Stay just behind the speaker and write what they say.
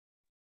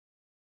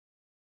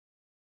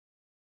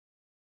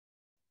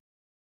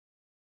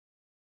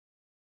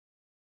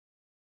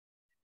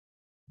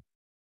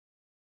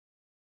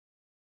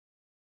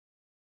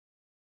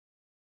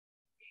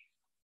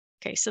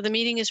Okay, so the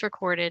meeting is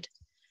recorded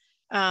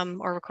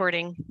or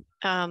recording.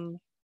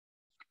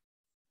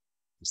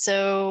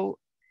 So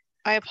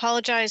I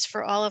apologize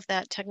for all of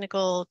that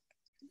technical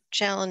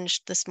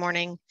challenge this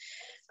morning.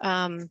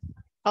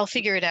 I'll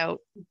figure it out.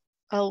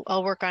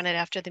 I'll work on it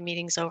after the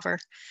meeting's over,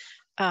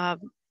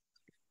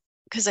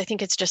 because I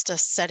think it's just a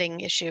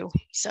setting issue.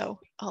 So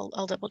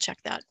I'll double check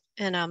that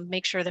and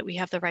make sure that we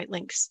have the right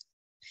links.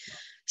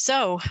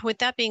 So with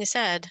that being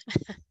said,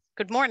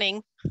 good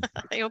morning.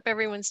 I hope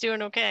everyone's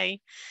doing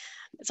okay.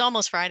 It's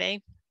almost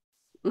Friday.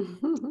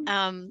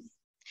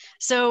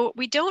 So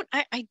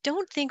I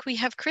don't think we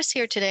have Chris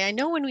here today. I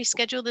know when we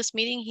scheduled this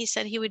meeting, he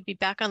said he would be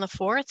back on the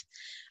 4th,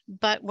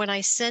 but when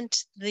I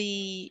sent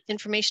the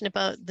information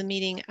about the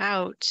meeting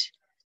out,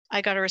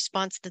 I got a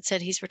response that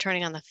said he's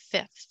returning on the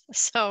 5th.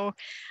 So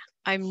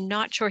I'm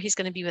not sure he's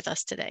going to be with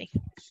us today.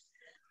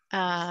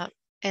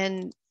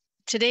 And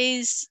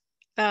today's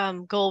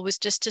goal was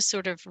just to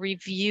sort of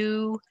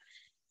review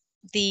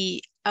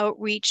the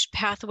outreach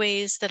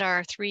pathways that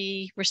our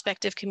 3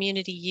 respective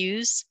community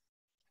use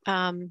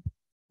when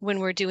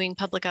we're doing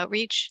public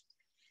outreach.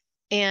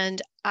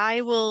 And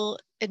I will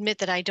admit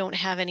that I don't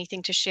have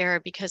anything to share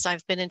because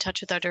I've been in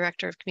touch with our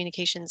director of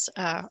communications.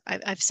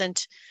 I've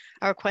sent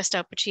a request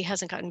out, but she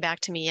hasn't gotten back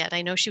to me yet.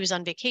 I know she was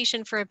on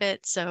vacation for a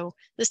bit. So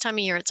this time of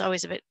year, it's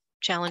always a bit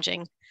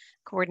challenging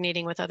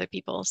coordinating with other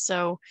people.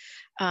 So,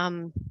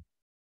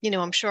 you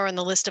know, I'm sure on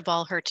the list of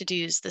all her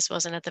to-dos, this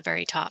wasn't at the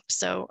very top.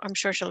 So I'm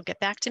sure she'll get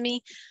back to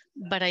me,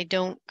 but I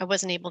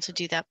wasn't able to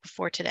do that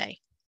before today.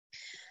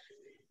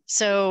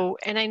 So,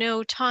 and I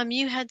know, Tom,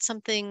 you had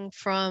something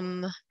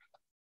from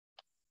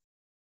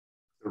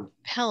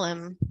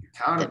Pelham.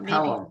 Town of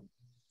Pelham,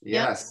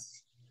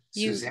 yes.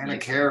 Yep. Susanna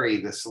Carey,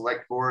 the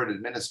Select Board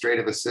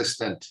Administrative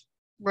Assistant.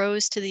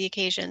 Rose to the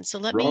occasion. So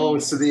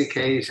Rose to the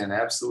occasion,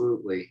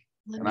 absolutely.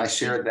 And I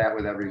shared that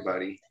with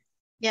everybody.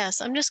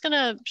 Yes, I'm just going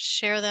to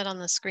share that on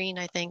the screen,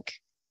 I think.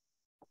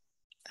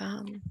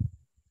 I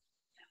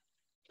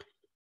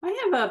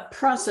have a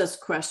process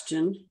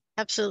question.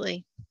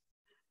 Absolutely.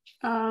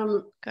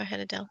 Go ahead,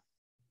 Adele.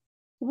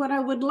 What I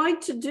would like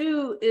to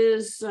do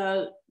is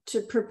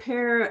to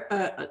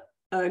prepare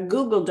a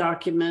Google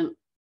document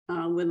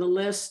with a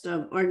list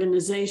of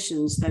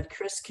organizations that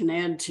Chris can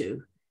add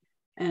to.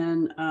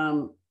 And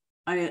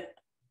I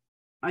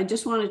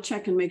just want to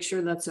check and make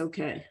sure that's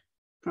okay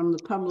from the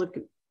public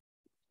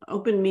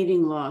open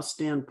meeting law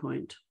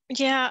standpoint.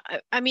 Yeah,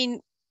 I mean,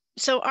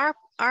 so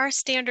our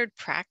standard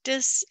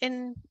practice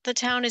in the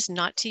town is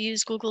not to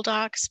use Google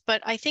Docs,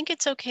 but I think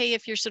it's okay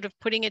if you're sort of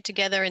putting it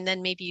together and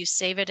then maybe you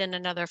save it in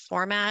another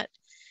format.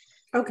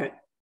 Okay.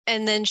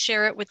 And then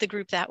share it with the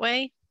group that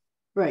way.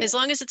 Right. As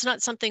long as it's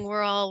not something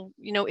we're all,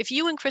 you know, if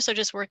you and Chris are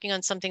just working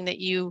on something that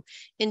you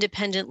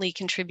independently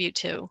contribute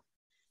to,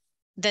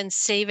 then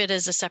save it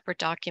as a separate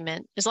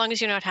document. As long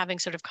as you're not having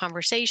sort of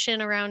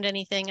conversation around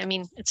anything. I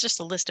mean, it's just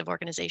a list of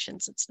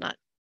organizations. It's not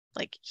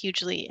like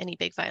hugely any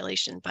big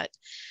violation, but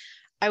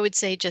I would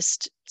say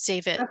just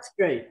save it. That's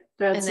great.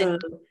 That's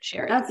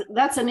share it.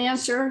 That's an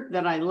answer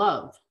that I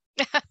love.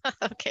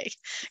 Okay,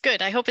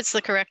 good. I hope it's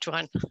the correct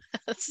one.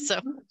 So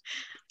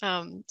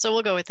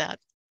we'll go with that.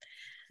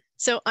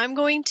 So I'm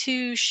going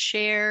to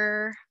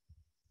share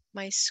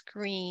my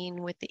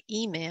screen with the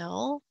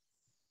email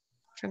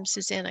from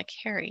Susanna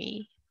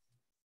Carey.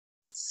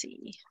 Let's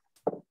see.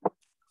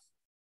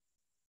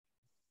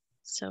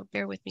 So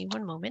bear with me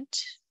one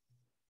moment.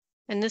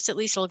 And this at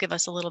least will give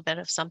us a little bit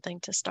of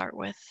something to start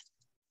with.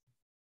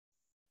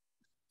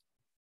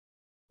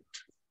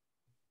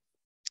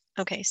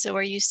 Okay, so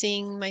are you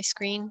seeing my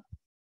screen?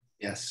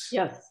 Yes.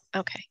 Yes.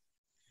 Okay.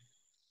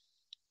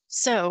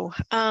 So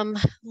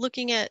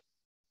looking at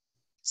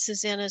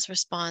Susanna's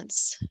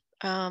response,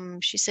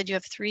 she said you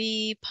have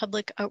 3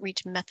 public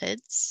outreach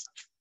methods.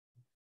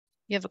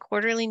 You have a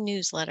quarterly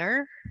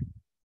newsletter,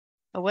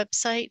 a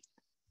website,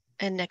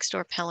 and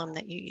Nextdoor Pelham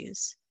that you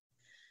use.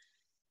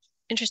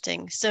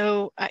 Interesting.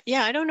 So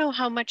yeah, I don't know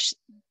how much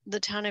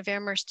the town of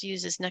Amherst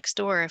uses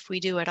Nextdoor, if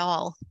we do at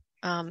all,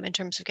 in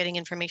terms of getting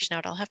information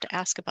out. I'll have to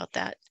ask about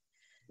that.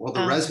 Well,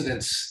 the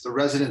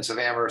residents of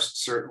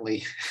Amherst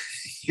certainly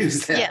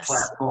use that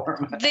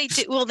platform. They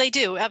do. Well, they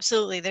do.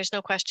 Absolutely. There's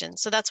no question.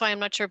 So that's why I'm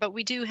not sure, but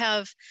we do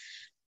have,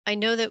 I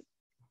know that,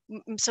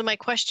 so my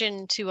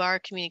question to our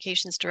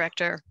communications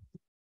director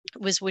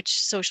was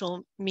which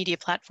social media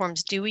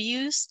platforms do we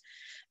use?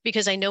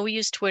 Because I know we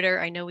use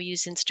Twitter, I know we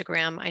use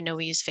Instagram, I know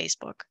we use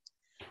Facebook.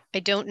 I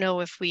don't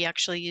know if we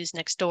actually use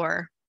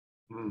Nextdoor.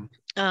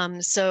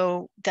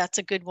 So that's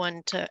a good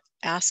one to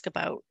ask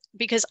about,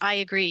 because I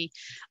agree.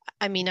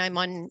 I mean, I'm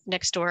on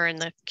Nextdoor in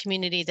the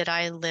community that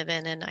I live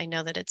in, and I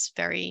know that it's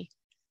very,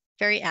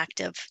 very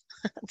active.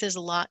 There's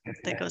a lot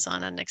that goes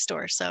on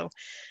Nextdoor. So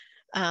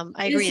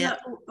I agree.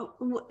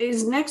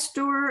 Is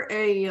Nextdoor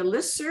a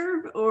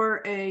listserv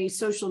or a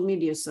social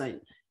media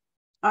site?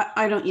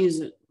 I don't use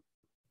it.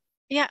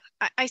 Yeah,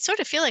 I sort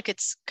of feel like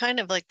it's kind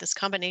of like this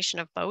combination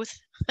of both.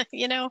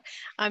 You know,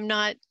 I'm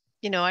not,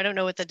 you know, I don't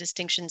know what the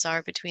distinctions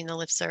are between the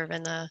listserv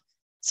and the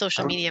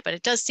social media, but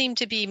it does seem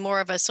to be more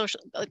of a social,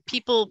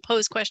 people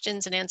pose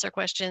questions and answer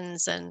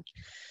questions, and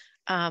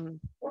I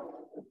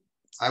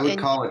would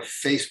call it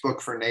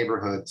Facebook for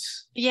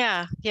neighborhoods.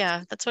 Yeah,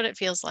 that's what it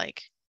feels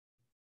like.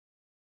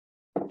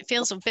 It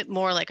feels a bit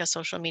more like a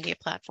social media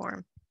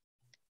platform.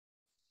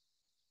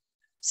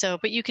 So,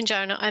 but you can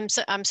join. I'm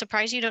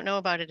surprised you don't know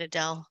about it,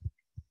 Adele.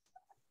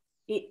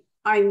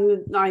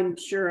 I'm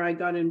sure I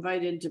got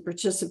invited to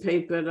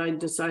participate, but I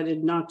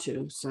decided not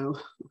to. So.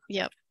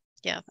 Yep.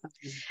 Yeah.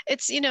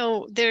 It's,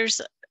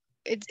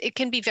 it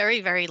can be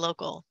very, very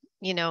local,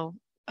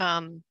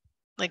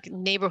 like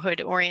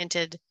neighborhood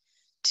oriented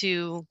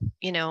to,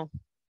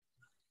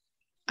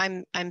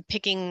 I'm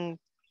picking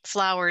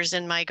flowers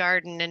in my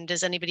garden, and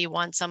does anybody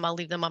want some? I'll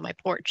leave them on my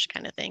porch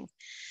kind of thing.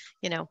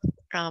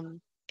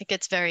 It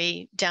gets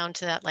very down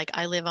to that, like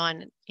I live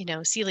on,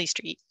 Seeley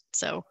Street.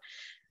 So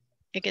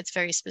it gets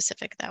very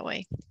specific that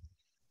way.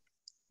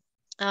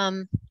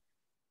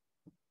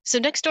 So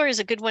Nextdoor is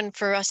a good one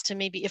for us to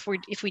maybe, if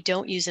we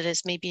don't use it,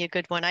 as maybe a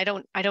good one. I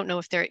don't know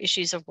if there are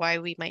issues of why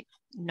we might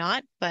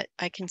not, but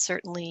I can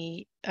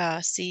certainly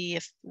see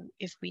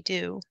if we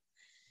do.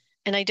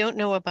 And I don't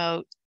know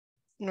about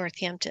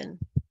Northampton,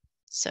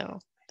 so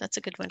that's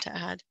a good one to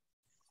add.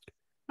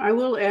 I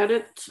will add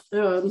it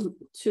to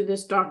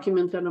this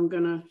document that I'm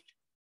going to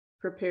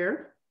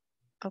prepare.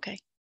 Okay,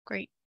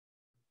 great.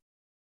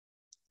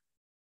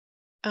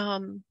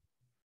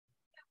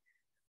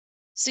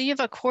 So you have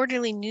a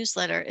quarterly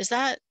newsletter. Is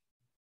that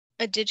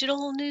a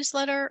digital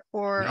newsletter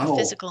or a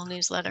physical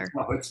newsletter?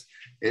 No,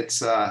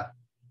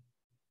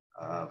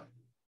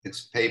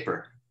 it's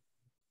paper,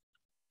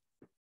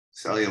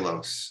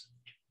 cellulose.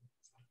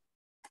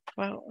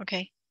 Wow.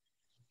 Okay.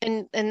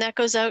 And that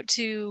goes out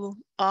to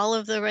all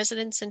of the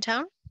residents in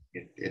town?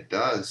 It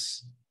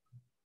does.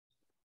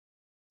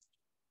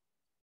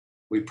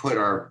 We put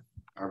our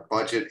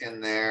budget in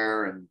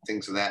there and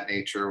things of that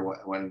nature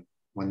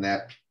when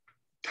that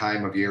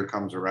time of year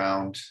comes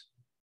around.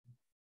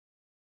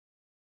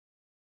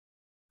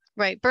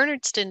 Right.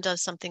 Bernardston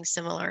does something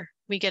similar.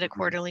 We get a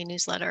quarterly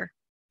newsletter.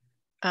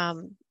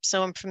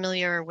 So I'm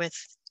familiar with,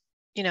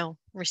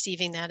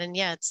 receiving that. And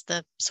yeah, it's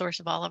the source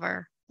of all of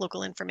our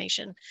local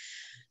information.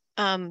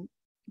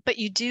 But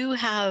you do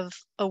have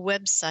a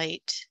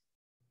website.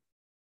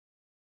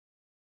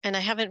 And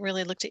I haven't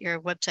really looked at your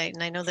website,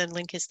 and I know the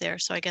link is there.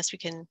 So I guess we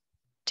can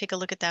take a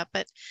look at that.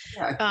 But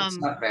yeah, it's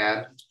not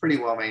bad. It's pretty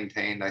well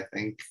maintained, I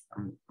think.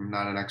 I'm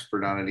not an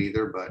expert on it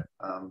either, but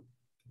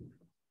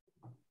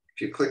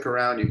if you click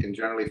around, you can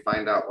generally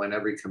find out when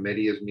every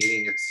committee is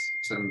meeting.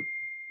 It's a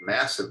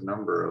massive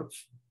number of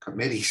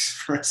committees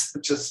for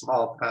such a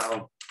small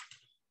town.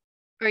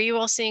 Are you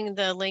all seeing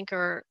the link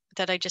or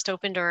that I just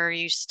opened, or are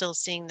you still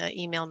seeing the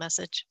email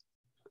message?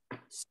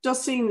 Still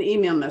seeing the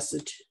email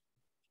message.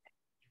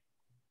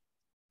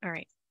 All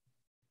right.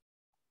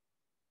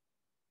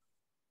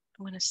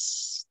 I'm going to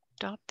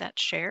stop that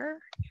share.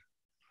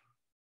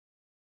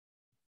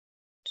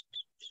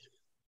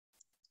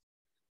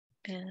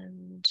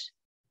 And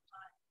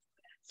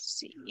let's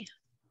see.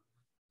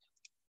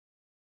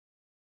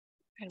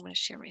 I'm going to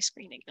share my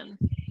screen again.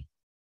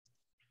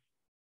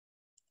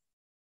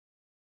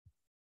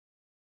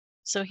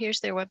 So here's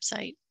their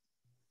website.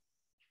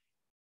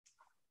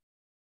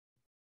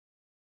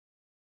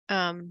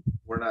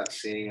 We're not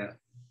seeing it.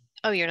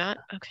 Oh, you're not?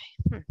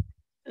 Okay.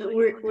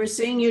 We're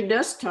seeing your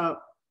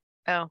desktop.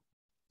 Oh.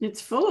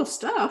 It's full of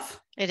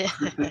stuff. It is.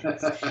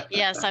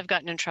 Yes, I've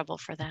gotten in trouble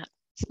for that.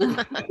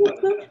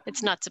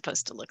 It's not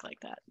supposed to look like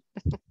that.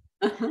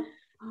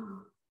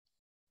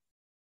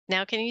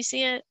 Now can you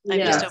see it? Yes.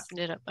 I've just opened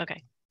it up.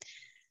 Okay.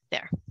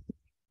 There.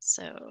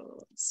 So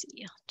let's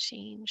see. I'll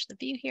change the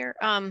view here.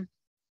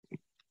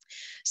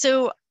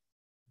 So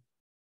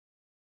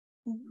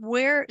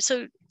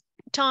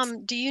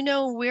Tom, do you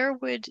know where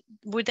would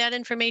that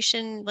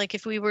information, like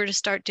if we were to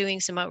start doing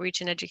some outreach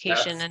and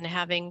education and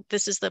having,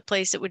 this is the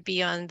place it would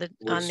be on the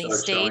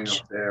stage?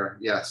 Up there.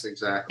 Yes,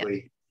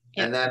 exactly.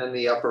 Yep. And then in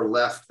the upper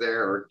left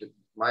there, or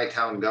my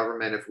town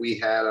government, if we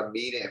had a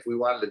meeting, if we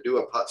wanted to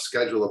do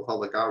schedule a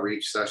public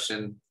outreach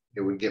session,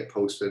 it would get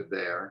posted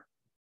there.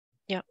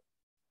 Yep.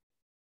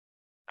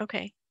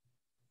 Okay.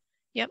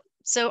 Yep.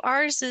 So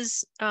ours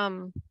is,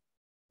 our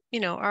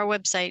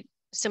website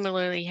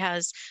similarly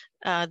has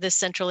this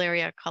central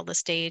area called the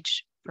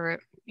stage, for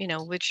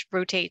which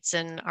rotates,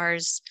 and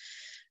ours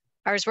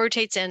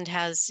rotates and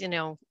has,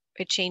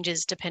 it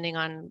changes depending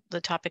on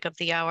the topic of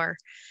the hour.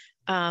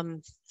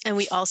 And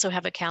we also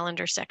have a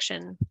calendar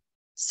section.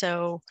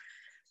 So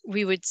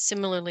we would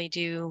similarly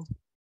do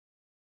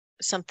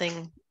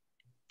something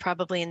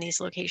probably in these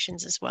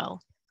locations as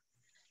well.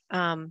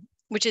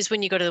 Which is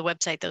when you go to the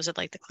website, those are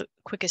like the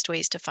quickest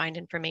ways to find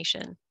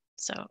information.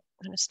 So I'm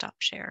going to stop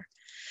share.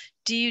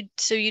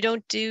 So you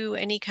don't do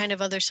any kind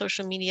of other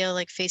social media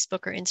like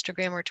Facebook or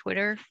Instagram or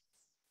Twitter?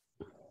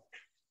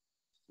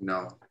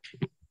 No.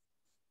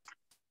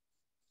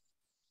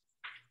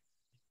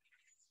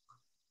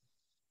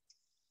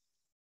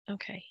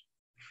 Okay.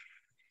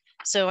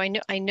 So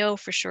I know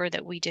for sure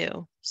that we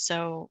do.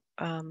 So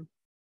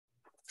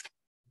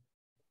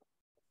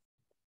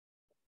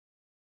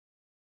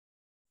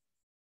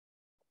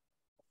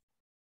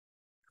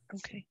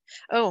Okay.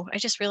 Oh, I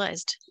just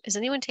realized, is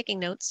anyone taking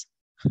notes?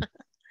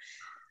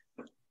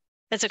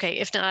 That's okay.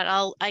 If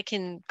not, I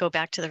can go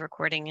back to the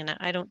recording, and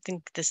I don't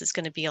think this is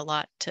going to be a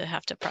lot to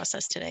have to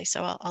process today.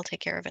 So I'll take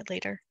care of it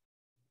later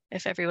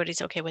if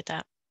everybody's okay with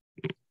that.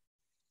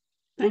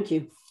 Thank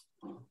you.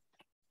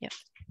 Yep.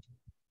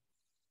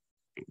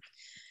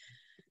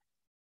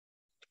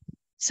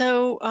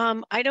 So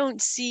I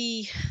don't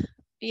see,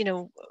 you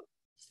know,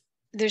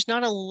 there's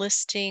not a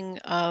listing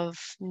of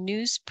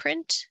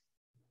newsprint,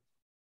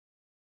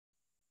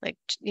 like,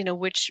 you know,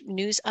 which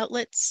news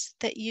outlets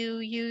that you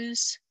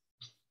use.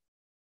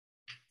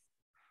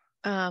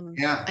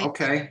 Yeah,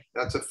 okay,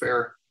 that's a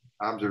fair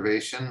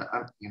observation.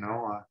 You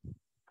know,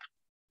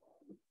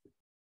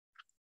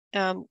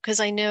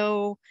 because I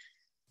know,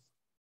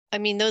 I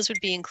mean, those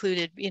would be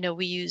included, you know,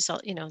 we use,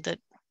 you know, the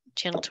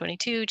Channel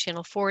 22,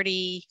 Channel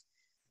 40.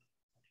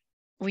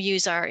 We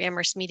use our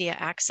Amherst Media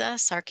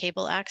Access, our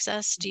cable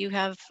access. Do you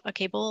have a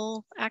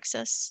cable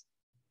access?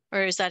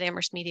 Or is that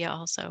Amherst Media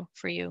also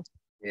for you?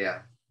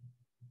 yeah.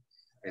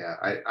 Yeah,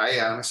 I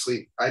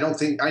honestly, I don't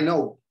think, I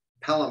know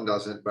Pelham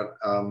doesn't, but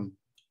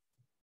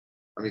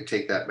let me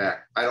take that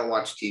back. I don't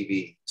watch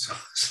TV, so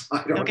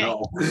I don't Okay.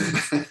 know.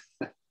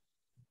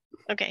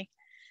 Okay. Okay.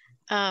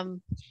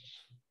 I'm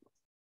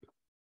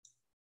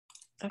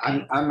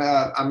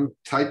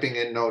typing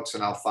in notes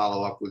and I'll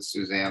follow up with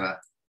Susanna.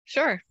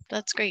 Sure,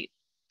 that's great.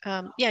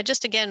 Yeah,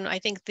 just again, I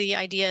think the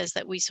idea is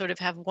that we sort of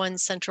have one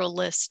central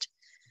list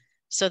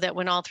so that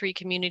when all three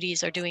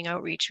communities are doing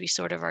outreach, we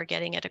sort of are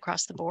getting it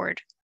across the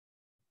board.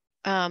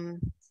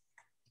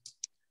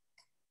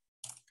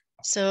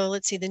 So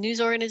let's see, the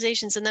news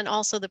organizations, and then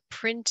also the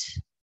print,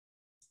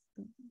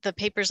 the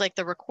papers like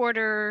the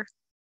Recorder,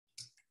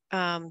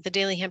 the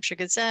Daily Hampshire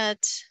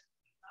Gazette.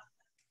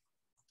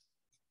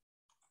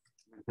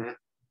 Mhm.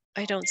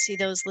 I don't see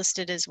those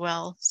listed as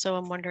well. So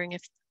I'm wondering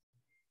if,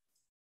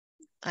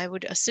 I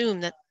would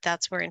assume that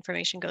that's where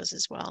information goes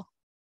as well.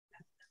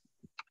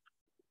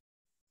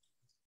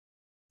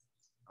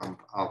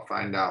 I'll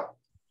find out.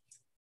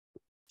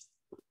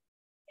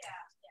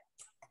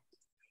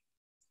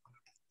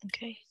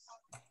 Okay.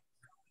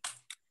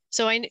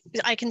 So I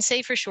can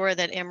say for sure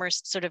that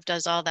Amherst sort of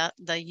does all that,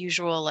 the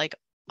usual, like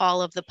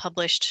all of the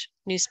published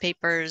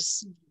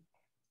newspapers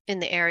in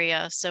the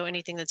area. So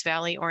anything that's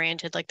Valley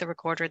oriented, like the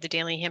Recorder, the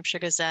Daily Hampshire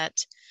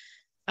Gazette,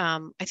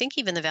 I think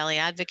even the Valley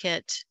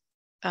Advocate,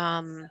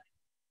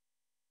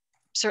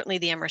 certainly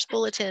the Amherst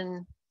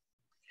Bulletin.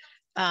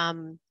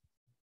 And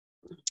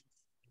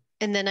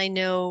then I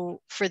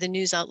know for the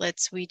news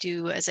outlets, we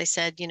do, as I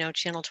said, you know,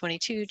 Channel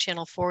 22,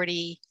 Channel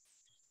 40,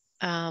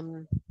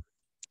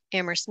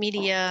 Amherst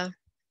Media.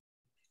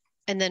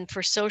 And then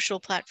for social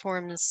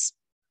platforms,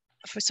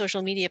 for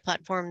social media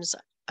platforms,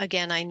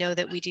 again, I know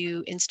that we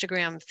do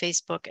Instagram,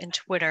 Facebook, and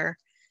Twitter,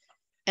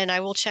 and I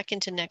will check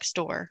into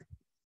Nextdoor.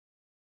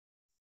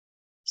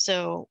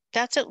 So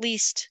that's at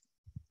least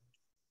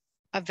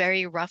a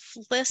very rough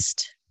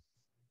list,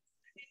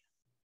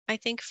 I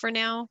think, for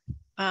now.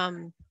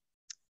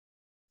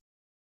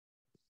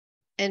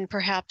 And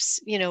perhaps,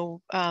 you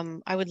know,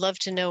 I would love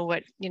to know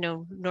what, you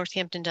know,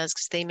 Northampton does,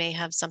 because they may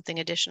have something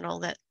additional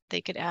that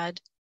they could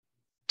add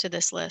to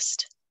this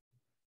list.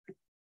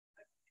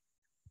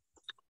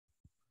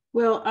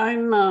 Well,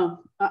 I'm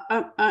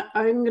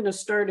going to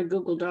start a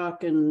Google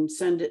Doc and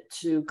send it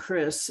to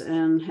Chris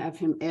and have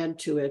him add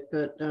to it,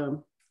 but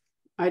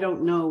I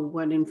don't know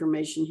what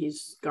information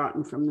he's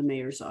gotten from the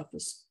mayor's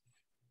office.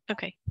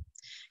 Okay.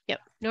 Yep.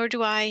 Nor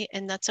do I,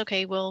 and that's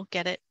okay. We'll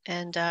get it,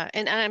 and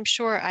I'm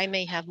sure I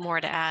may have more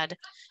to add.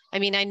 I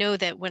mean, I know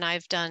that when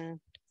I've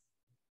done,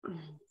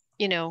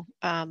 you know,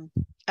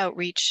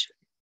 outreach,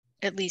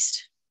 at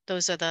least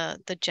those are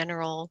the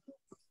general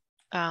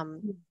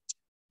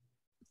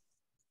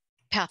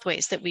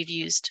pathways that we've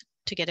used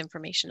to get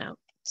information out.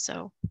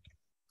 So,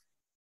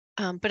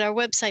 but our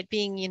website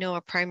being, you know,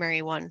 a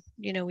primary one,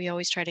 you know, we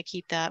always try to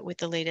keep that with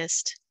the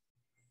latest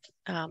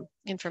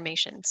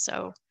information.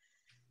 So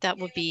that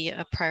would be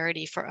a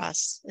priority for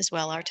us as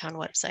well, our town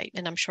website.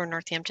 And I'm sure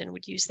Northampton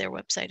would use their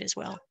website as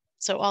well.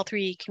 So all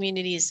three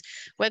communities'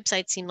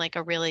 websites seem like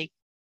a really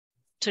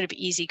sort of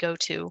easy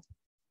go-to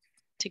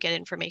to get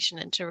information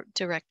and to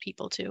direct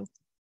people to.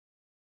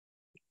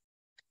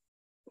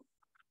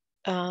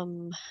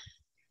 And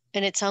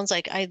it sounds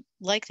like, I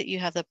like that you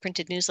have the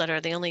printed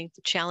newsletter. The only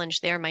challenge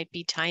there might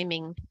be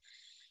timing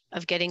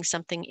of getting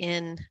something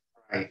in,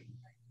 Right.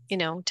 you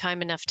know,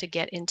 time enough to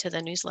get into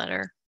the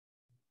newsletter.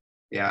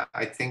 Yeah,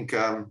 I think,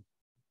 you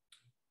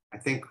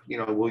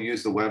know, we'll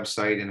use the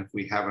website, and if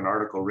we have an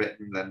article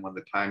written, then when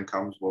the time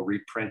comes, we'll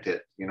reprint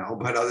it, you know,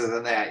 but other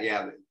than that,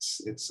 yeah,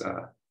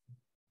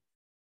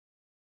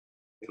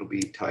 it'll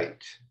be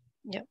tight.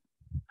 Yep.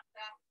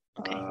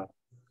 Okay.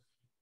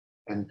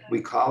 And we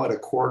call it a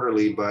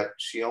quarterly, but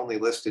she only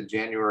listed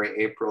January,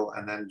 April,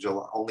 and then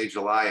only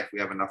July if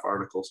we have enough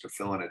articles to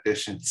fill in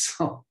additions.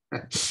 So,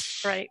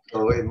 right.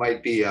 So it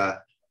might be,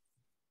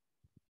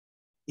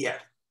 yeah.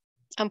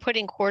 I'm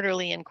putting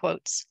quarterly in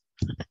quotes.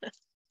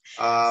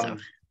 So.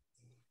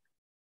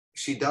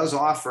 she does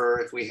offer,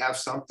 if we have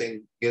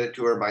something, get it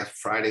to her by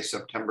Friday,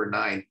 September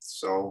 9th.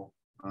 So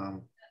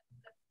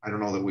I don't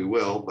know that we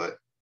will, but.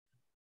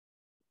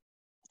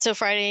 So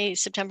Friday,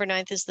 September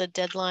 9th is the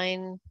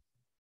deadline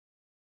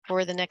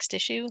for the next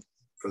issue?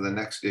 For the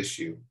next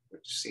issue,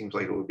 which seems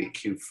like it would be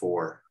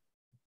Q4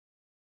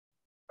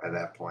 by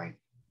that point.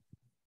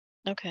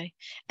 Okay.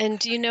 And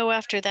do you know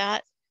after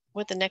that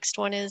what the next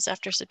one is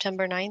after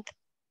September 9th?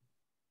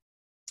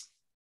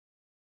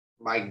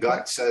 My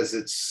gut says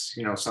it's,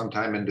 you know,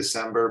 sometime in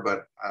December,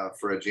 but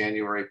for a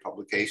January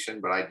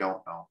publication, but I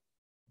don't know.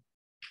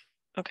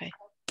 Okay.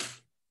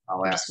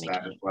 I'll ask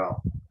that as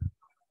well.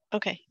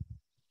 Okay.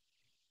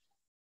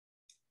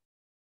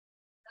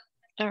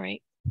 All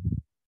right.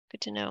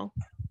 Good to know.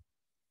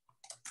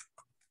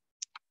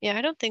 Yeah,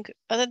 I don't think,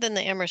 other than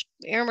the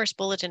Amherst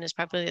Bulletin is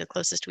probably the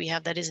closest we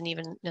have that isn't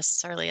even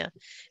necessarily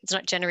it's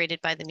not generated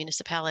by the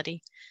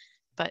municipality,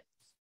 but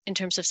in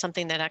terms of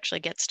something that actually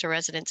gets to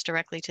residents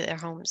directly to their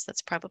homes,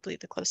 that's probably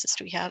the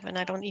closest we have. And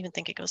I don't even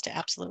think it goes to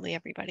absolutely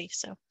everybody,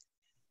 so.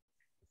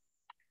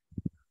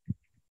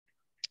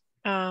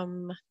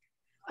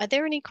 Are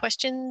there any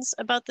questions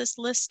about this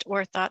list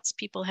or thoughts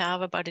people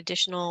have about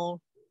additional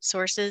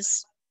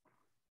sources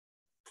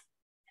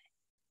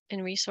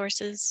and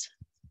resources?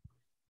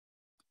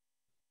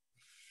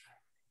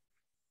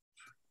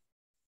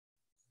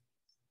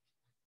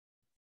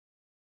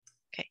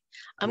 Okay,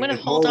 I'm going to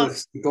hold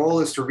off. The goal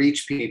is to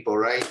reach people,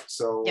 right?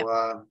 So yep.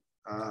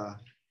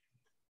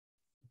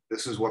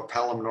 This is what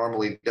Pelham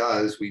normally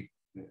does.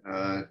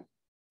 I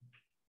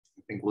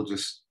think we'll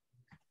just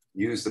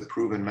use the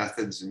proven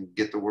methods and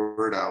get the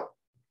word out.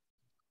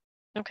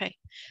 Okay.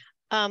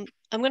 I'm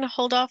going to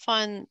hold off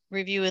on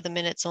review of the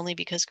minutes only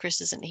because Chris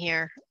isn't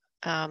here.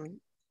 And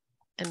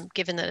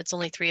given that it's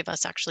only 3 of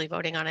us actually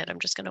voting on it, I'm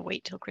just going to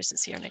wait till Chris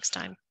is here next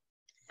time.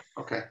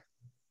 Okay.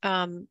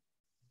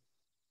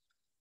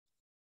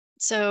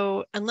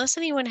 So unless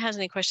anyone has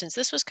any questions,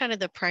 this was kind of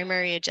the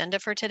primary agenda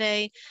for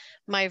today.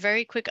 My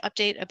very quick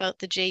update about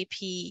the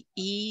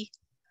JPE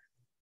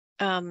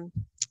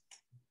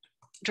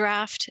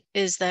draft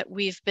is that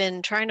we've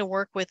been trying to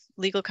work with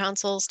legal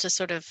counsels to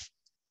sort of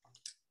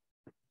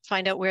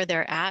find out where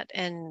they're at.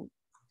 And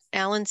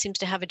Alan seems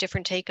to have a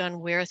different take on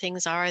where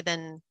things are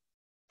than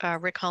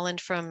Rick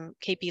Holland from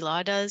KP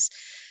Law does.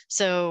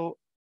 So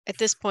at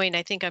this point,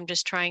 I think I'm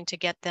just trying to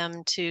get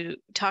them to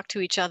talk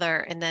to each other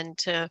and then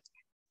to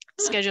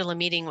schedule a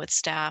meeting with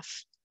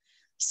staff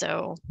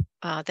so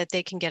that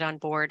they can get on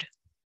board,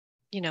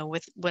 you know,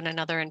 with one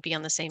another and be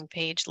on the same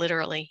page,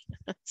 literally.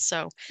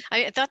 So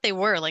I thought they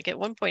were, like, at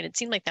one point, it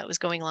seemed like that was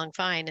going along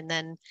fine. And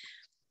then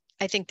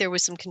I think there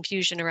was some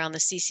confusion around the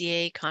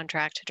CCA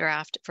contract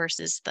draft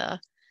versus the,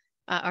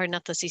 or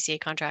not the CCA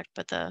contract,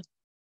 but the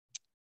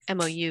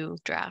MOU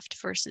draft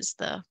versus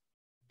the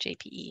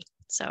JPE.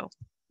 So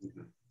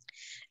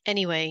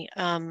anyway,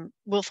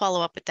 we'll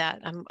follow up with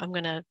that. I'm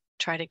going to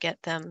try to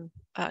get them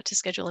to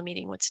schedule a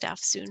meeting with staff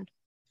soon,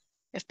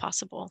 if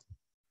possible.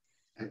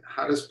 And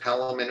how does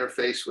Pelham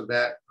interface with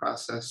that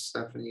process,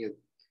 Stephanie?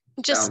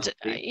 Just,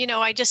 you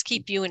know, I just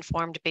keep you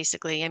informed,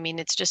 basically. I mean,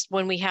 it's just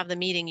when we have the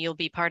meeting, you'll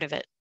be part of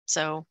it.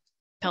 So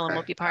Pelham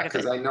will be part of it.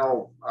 Because I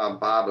know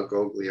Bob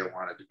Agoglia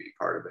wanted to be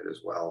part of it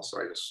as well.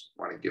 So I just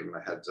want to give him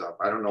a heads up.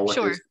 I don't know what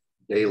his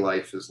day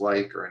life is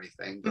like or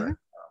anything, but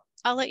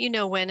I'll let you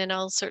know when, and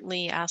I'll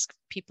certainly ask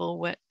people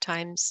what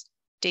times,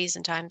 days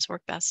and times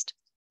work best.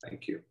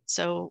 Thank you.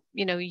 So,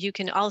 you know, you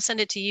can, I'll send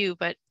it to you,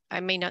 but I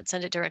may not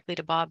send it directly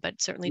to Bob,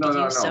 but certainly to you.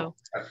 No. So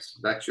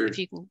that's your, if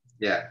you can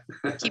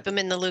keep him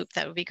in the loop,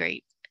 that would be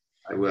great.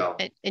 I will.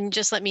 And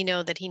just let me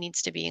know that he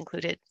needs to be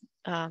included.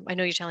 I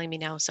know you're telling me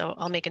now, so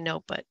I'll make a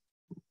note, but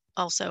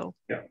also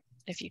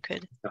if you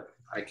could.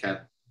 I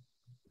can.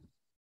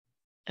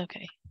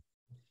 Okay.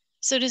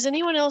 So does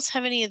anyone else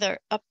have any other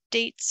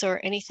updates or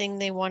anything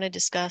they want to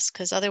discuss?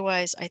 Because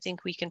otherwise, I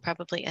think we can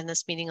probably end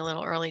this meeting a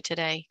little early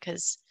today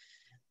because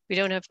we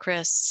don't have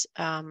Chris.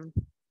 And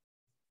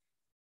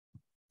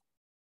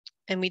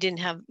we didn't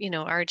have, you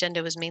know, our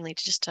agenda was mainly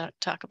to just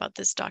talk about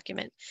this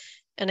document.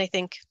 And I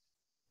think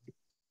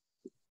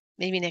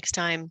maybe next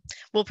time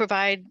we'll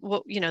provide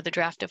what, you know, the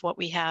draft of what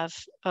we have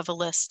of a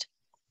list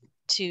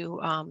to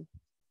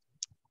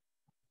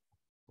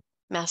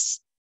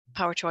Mass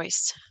Power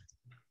Choice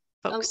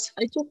folks.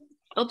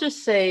 I'll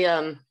just say,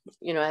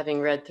 you know,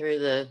 having read through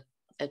the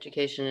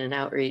education and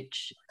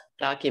outreach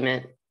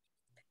document,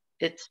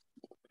 it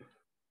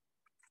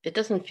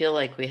doesn't feel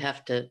like we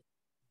have to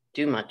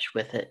do much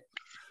with it.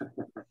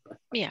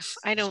 Yeah,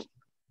 I don't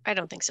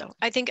think so.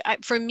 I think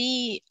for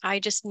me, I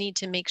just need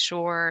to make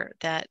sure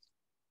that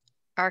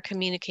our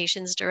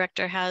communications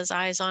director has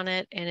eyes on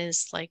it and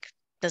is like,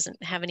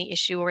 doesn't have any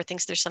issue or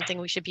thinks there's something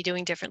we should be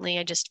doing differently.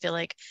 I just feel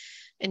like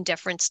in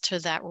deference to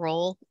that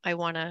role, I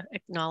want to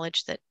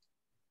acknowledge that,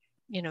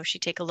 you know, she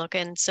take a look.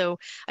 And so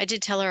I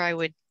did tell her I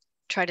would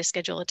try to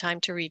schedule a time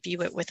to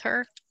review it with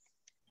her.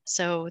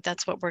 So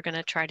that's what we're going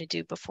to try to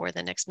do before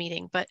the next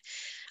meeting. But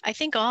I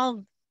think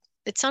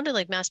it sounded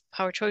like Mass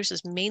Power Choice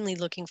was mainly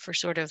looking for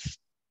sort of,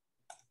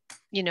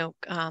 you know,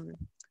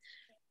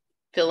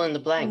 fill in the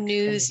blank.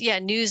 news,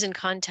 news and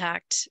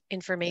contact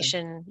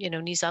information,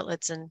 news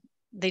outlets, and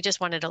they just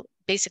wanted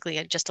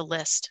basically just a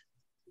list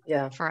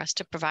for us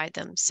to provide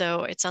them.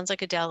 So it sounds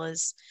like Adele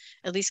is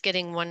at least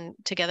getting one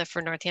together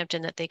for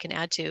Northampton that they can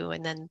add to,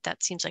 and then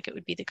that seems like it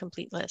would be the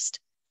complete list.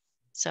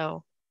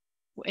 So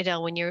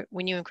Adele, when you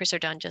and Chris are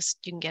done,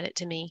 you can get it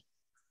to me.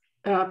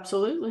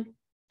 Absolutely.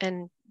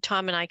 And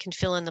Tom and I can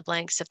fill in the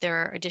blanks if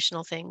there are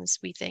additional things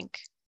we think.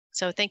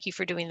 So thank you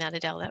for doing that,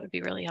 Adele. That would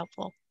be really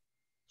helpful.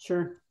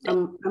 Sure.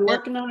 I'm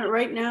working on it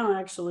right now,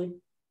 actually.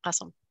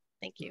 Awesome.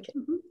 Thank you.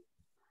 Mm-hmm.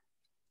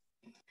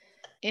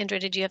 Andrea,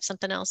 did you have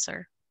something else,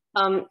 or?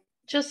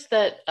 Just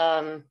that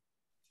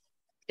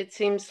it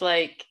seems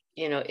like,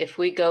 if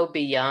we go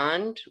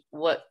beyond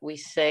what we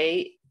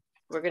say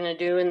we're going to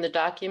do in the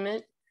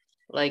document,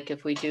 like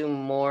if we do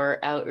more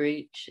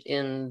outreach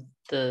in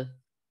the,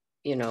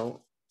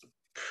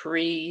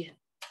 pre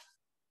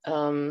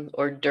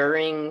or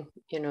during,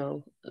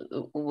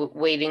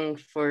 waiting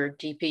for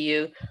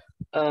DPU,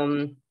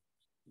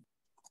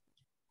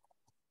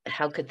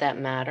 how could that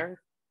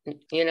matter?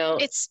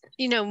 It's,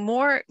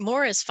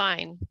 more is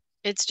fine.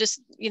 It's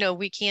just,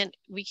 we can't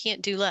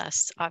do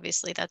less.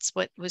 Obviously, that's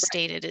what was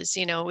stated is,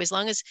 as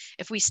long as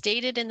if we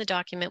state it in the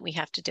document, we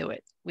have to do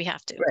it. We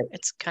have to. Right.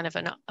 It's kind of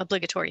an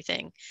obligatory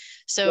thing.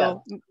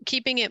 So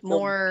keeping it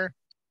more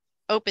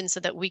open so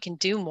that we can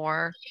do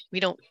more. We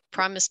don't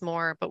promise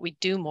more, but we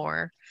do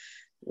more.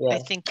 I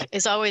think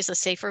is always a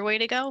safer way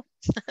to go.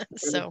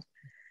 So,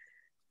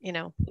 we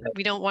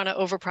don't want to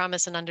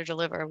overpromise and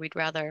underdeliver. We'd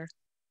rather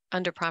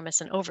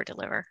underpromise and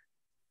overdeliver.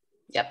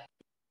 Yep.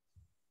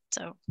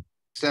 So.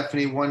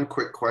 Stephanie, one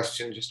quick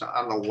question just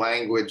on the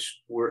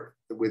language.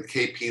 With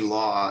KP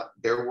Law,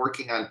 they're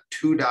working on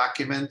 2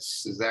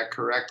 documents. Is that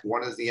correct?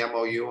 One is the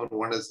MOU and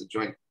one is the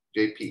joint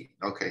JP.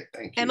 Okay,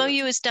 thank you.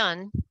 MOU is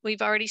done.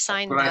 We've already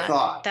signed that. What I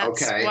thought.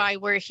 That's okay. why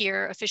we're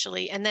here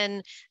officially. And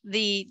then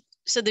the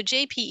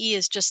JPE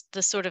is just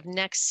the sort of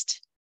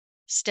next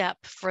step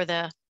for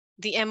the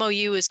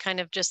MOU is kind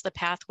of just the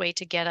pathway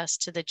to get us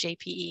to the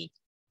JPE.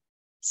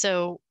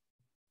 So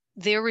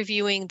they're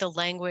reviewing the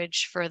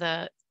language for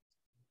the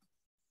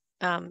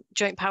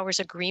Joint Powers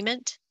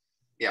Agreement.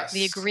 Yes.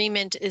 The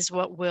agreement is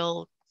what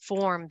will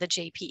form the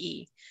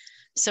JPE.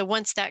 So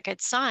once that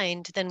gets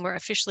signed, then we're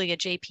officially a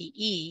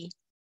JPE,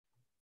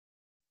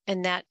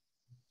 and that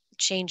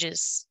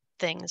changes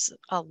things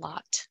a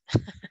lot.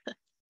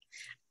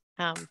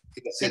 Yes,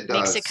 it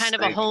makes it kind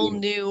of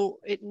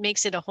it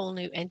makes it a whole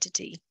new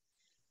entity.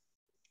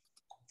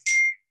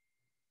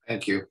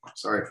 Thank you.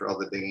 Sorry for all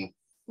the digging.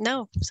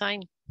 No,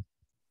 fine.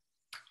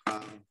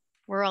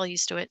 We're all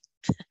used to it.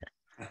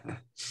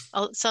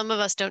 Some of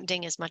us don't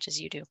ding as much as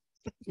you do.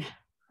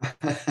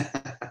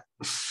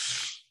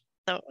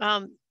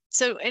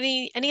 So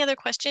any other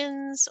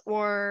questions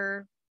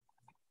or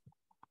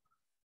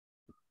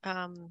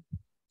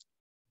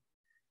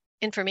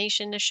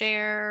information to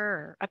share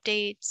or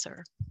updates,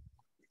 or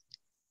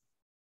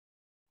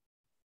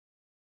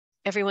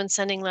everyone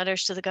sending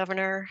letters to the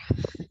governor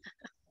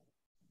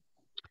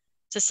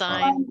to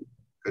sign?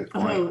 Good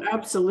point. Oh,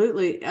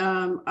 absolutely.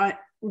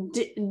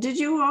 Did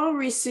you all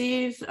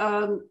receive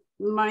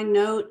my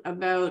note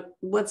about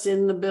what's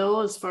in the bill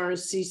as far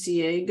as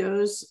CCA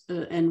goes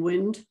and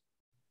wind?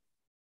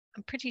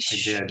 I'm pretty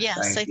sure.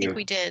 Yes, I think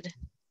we did.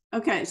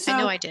 Okay, so I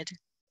know I did.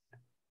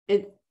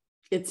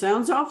 It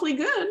sounds awfully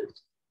good.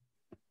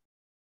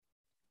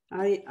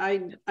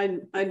 I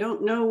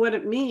don't know what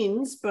it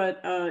means,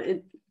 but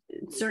it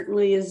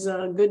certainly is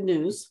good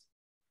news.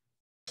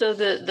 So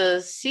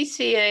the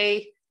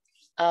CCA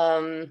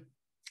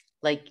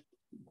like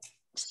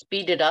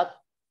speeded up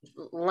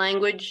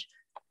language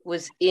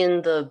was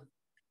in the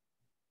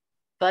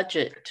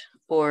budget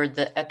or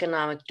the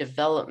economic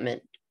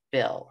development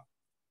bill,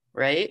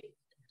 right?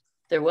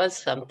 There was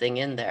something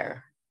in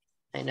there,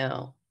 I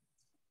know.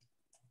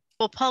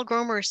 Well, Paul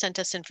Gromer sent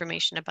us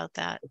information about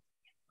that.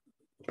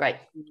 Right.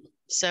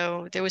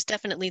 So there was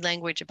definitely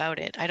language about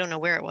it. I don't know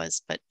where it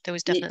was, but there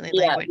was definitely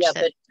language.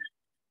 Yeah,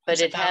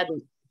 but it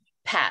hadn't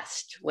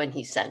passed when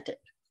he sent it.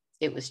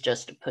 It was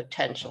just a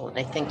potential, and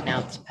I think now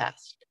it's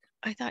passed.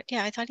 I thought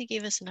he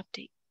gave us an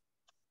update.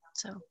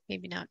 So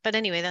maybe not. But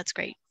anyway, that's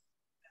great.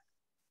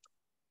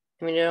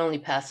 I mean, it only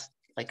passed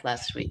like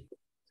last week.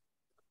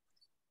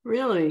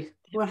 Really?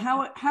 Well,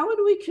 how would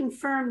we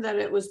confirm that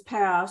it was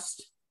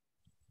passed?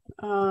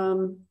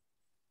 Paul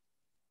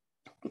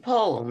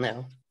will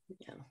know.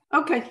 Yeah.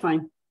 Okay,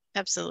 fine.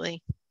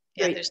 Absolutely.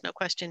 Yeah, Great. There's no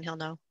question he'll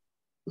know.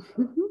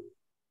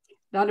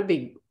 That'd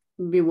be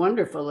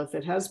wonderful if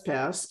it has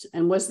passed.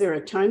 And was there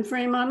a time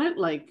frame on it?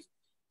 Like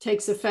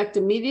takes effect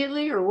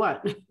immediately or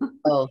what?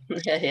 Oh,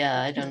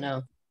 yeah, I don't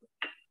know.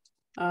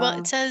 Well,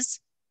 it says,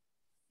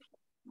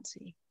 let's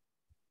see.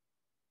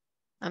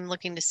 I'm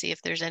looking to see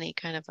if there's any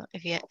kind of,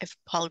 if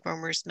Paul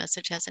Gromer's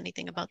message has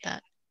anything about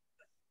that.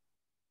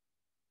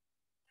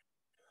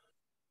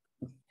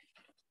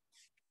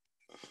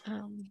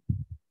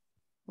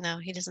 No,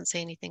 he doesn't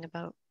say anything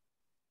about.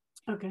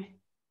 Okay.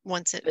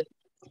 Once it,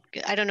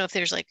 I don't know if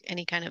there's like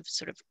any kind of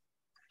sort of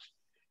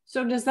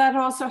So does that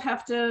also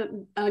have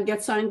to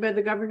get signed by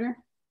the governor?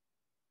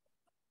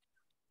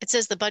 It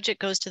says the budget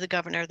goes to the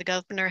governor. The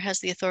governor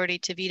has the authority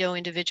to veto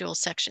individual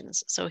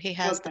sections. So he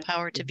has the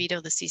power to veto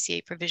the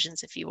CCA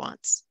provisions if he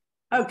wants.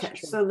 Okay,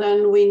 so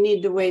then we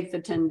need to wait the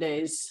 10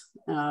 days.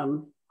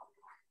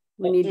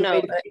 We need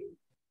to wait.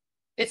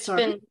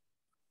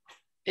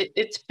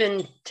 It's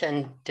been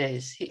 10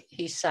 days.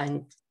 He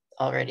signed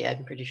already,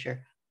 I'm pretty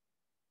sure.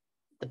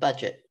 The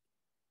budget.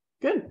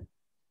 Good.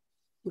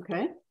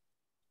 Okay.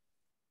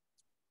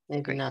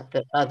 Maybe not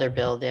the other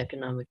bill, the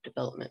economic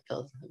development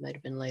bill. It might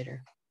have been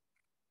later.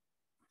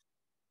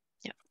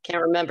 Yeah.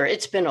 Can't remember.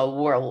 It's been a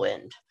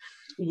whirlwind.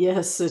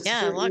 Yes. It's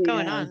a lot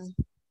going on.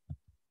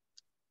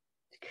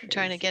 I'm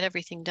trying to get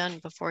everything done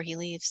before he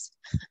leaves.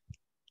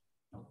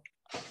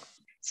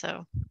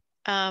 So,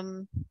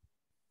 all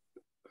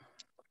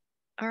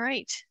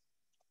right.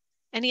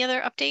 Any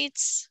other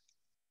updates,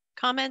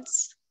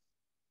 comments?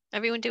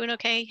 Everyone doing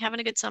okay? Having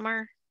a good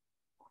summer?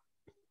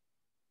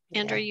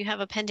 Andrew, you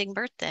have a pending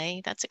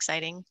birthday. That's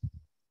exciting.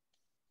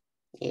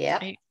 Yeah.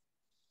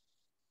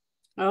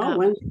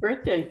 When's your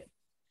birthday?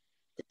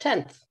 The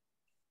 10th.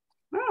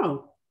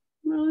 Oh,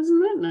 well, isn't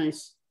that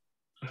nice?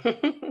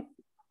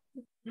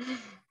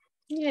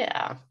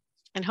 Yeah.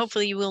 And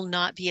hopefully you will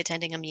not be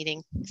attending a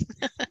meeting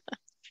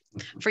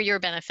for your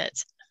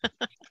benefit.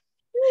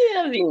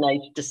 Yeah, it'd be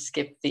nice to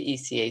skip the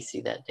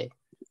ECAC that day.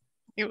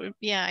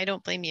 Yeah, I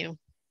don't blame you.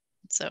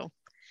 So,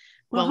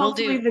 well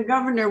hopefully the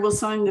governor will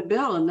sign the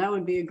bill, and that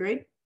would be a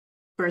great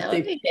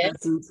birthday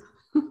present.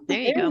 There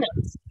you go.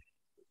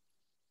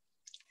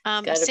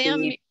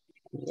 Sam,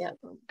 yeah,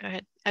 go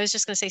ahead. I was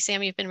just going to say,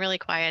 Sam, you've been really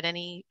quiet.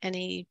 Any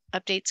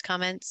updates,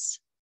 comments?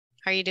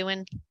 How are you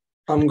doing?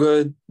 I'm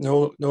good.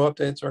 No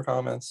updates or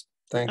comments.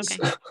 Thanks.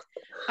 Okay.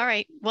 All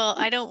right. Well,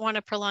 I don't want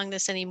to prolong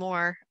this any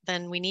more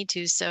than we need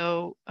to.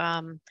 So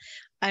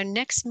our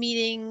next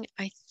meeting,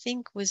 I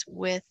think, was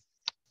with,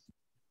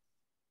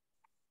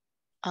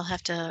 I'll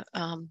have to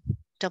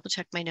double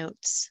check my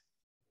notes,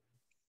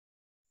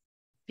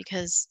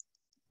 because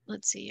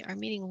let's see, our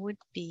meeting would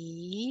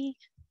be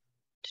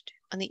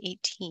on the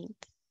 18th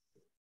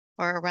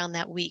or around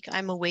that week.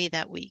 I'm away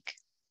that week.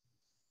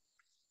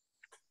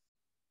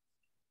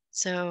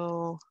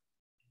 So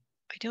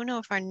I don't know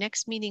if our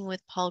next meeting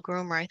with Paul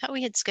Gromer, I thought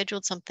we had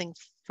scheduled something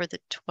for the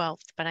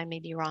 12th, but I may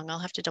be wrong. I'll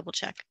have to double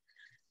check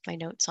my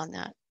notes on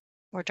that,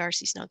 or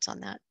Darcy's notes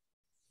on that.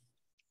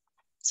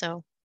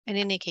 So in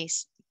any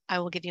case, I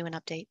will give you an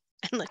update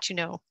and let you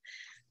know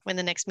when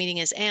the next meeting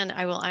is. And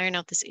I will iron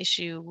out this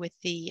issue with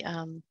the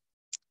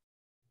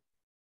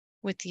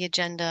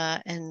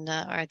agenda and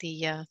or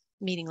the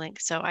meeting link.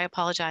 So I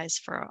apologize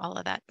for all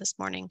of that this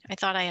morning. I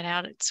thought I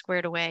had it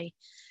squared away.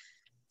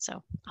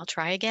 So I'll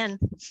try again.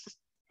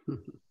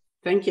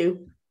 Thank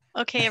you.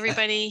 Okay,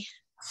 everybody.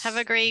 Have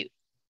a great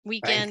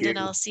weekend, and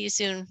I'll see you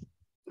soon.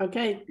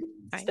 Okay.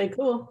 Stay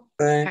cool.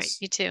 Thanks. All right,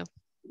 you too.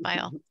 Bye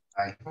all.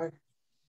 Bye. Bye.